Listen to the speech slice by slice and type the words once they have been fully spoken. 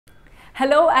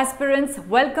Hello aspirants,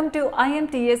 welcome to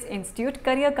IMTS Institute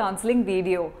Career Counseling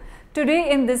video.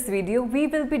 Today in this video, we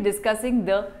will be discussing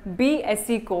the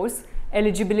B.Sc course,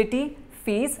 eligibility,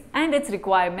 fees and its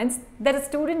requirements that a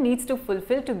student needs to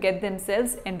fulfill to get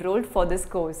themselves enrolled for this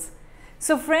course.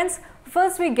 So friends,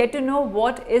 first we get to know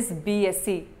what is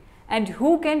B.Sc and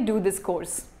who can do this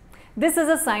course. This is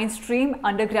a science stream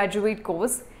undergraduate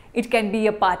course. It can be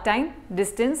a part-time,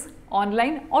 distance,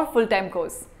 online or full-time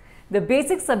course. The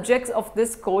basic subjects of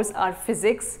this course are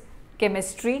physics,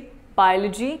 chemistry,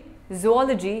 biology,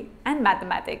 zoology and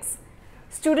mathematics.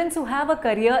 Students who have a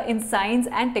career in science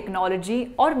and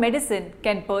technology or medicine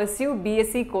can pursue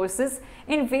B.Sc courses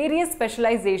in various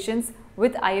specializations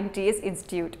with IMTS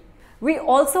Institute. We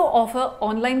also offer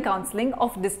online counseling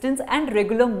of distance and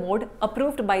regular mode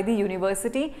approved by the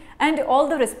university and all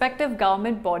the respective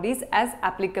government bodies as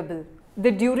applicable.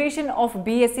 The duration of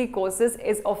B.Sc courses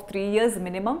is of 3 years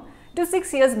minimum to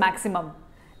 6 years maximum.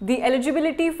 The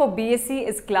eligibility for B.Sc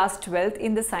is class 12th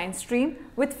in the science stream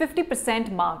with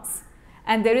 50% marks.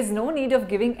 And there is no need of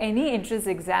giving any entrance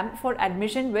exam for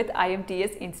admission with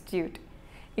IMTS Institute.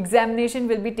 Examination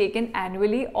will be taken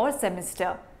annually or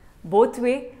semester, both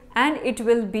way, and it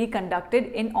will be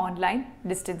conducted in online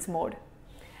distance mode.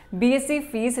 B.Sc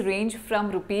fees range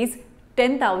from Rs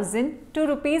 10,000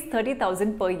 to Rs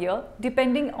 30,000 per year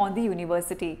depending on the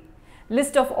university.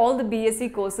 List of all the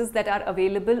B.Sc courses that are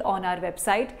available on our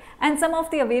website, and some of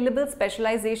the available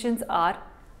specializations are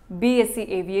B.Sc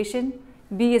Aviation,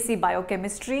 B.Sc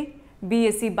Biochemistry,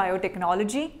 B.Sc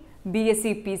Biotechnology,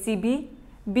 B.Sc PCB,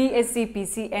 B.Sc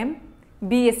PCM,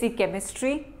 B.Sc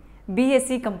Chemistry,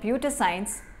 B.Sc Computer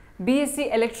Science, B.Sc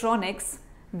Electronics,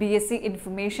 B.Sc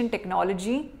Information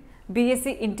Technology, B.Sc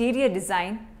Interior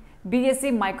Design, B.Sc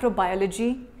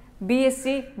Microbiology,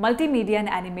 B.Sc Multimedia and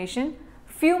Animation.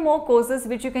 Few more courses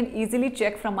which you can easily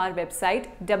check from our website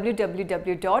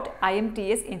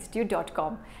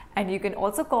www.imtsinstitute.com, and you can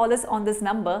also call us on this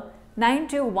number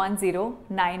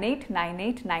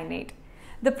 9210989898.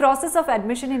 The process of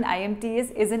admission in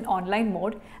IMTS is in online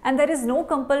mode and there is no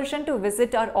compulsion to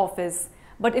visit our office,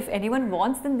 but if anyone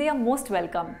wants, then they are most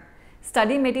welcome.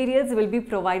 Study materials will be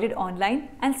provided online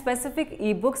and specific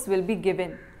ebooks will be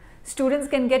given. Students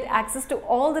can get access to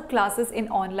all the classes in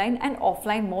online and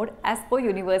offline mode as per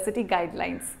university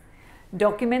guidelines.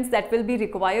 Documents that will be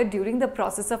required during the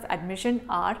process of admission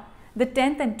are the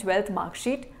 10th and 12th mark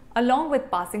sheet along with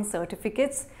passing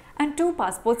certificates and 2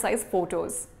 passport size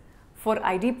photos. For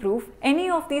ID proof,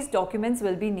 any of these documents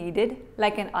will be needed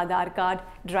like an Aadhaar card,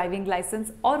 driving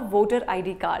license or voter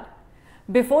ID card.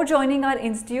 Before joining our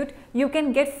institute, you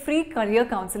can get free career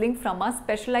counseling from our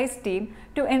specialized team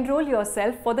to enroll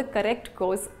yourself for the correct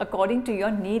course according to your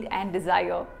need and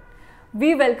desire.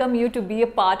 We welcome you to be a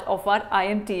part of our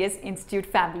IMTS Institute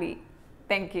family.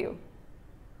 Thank you.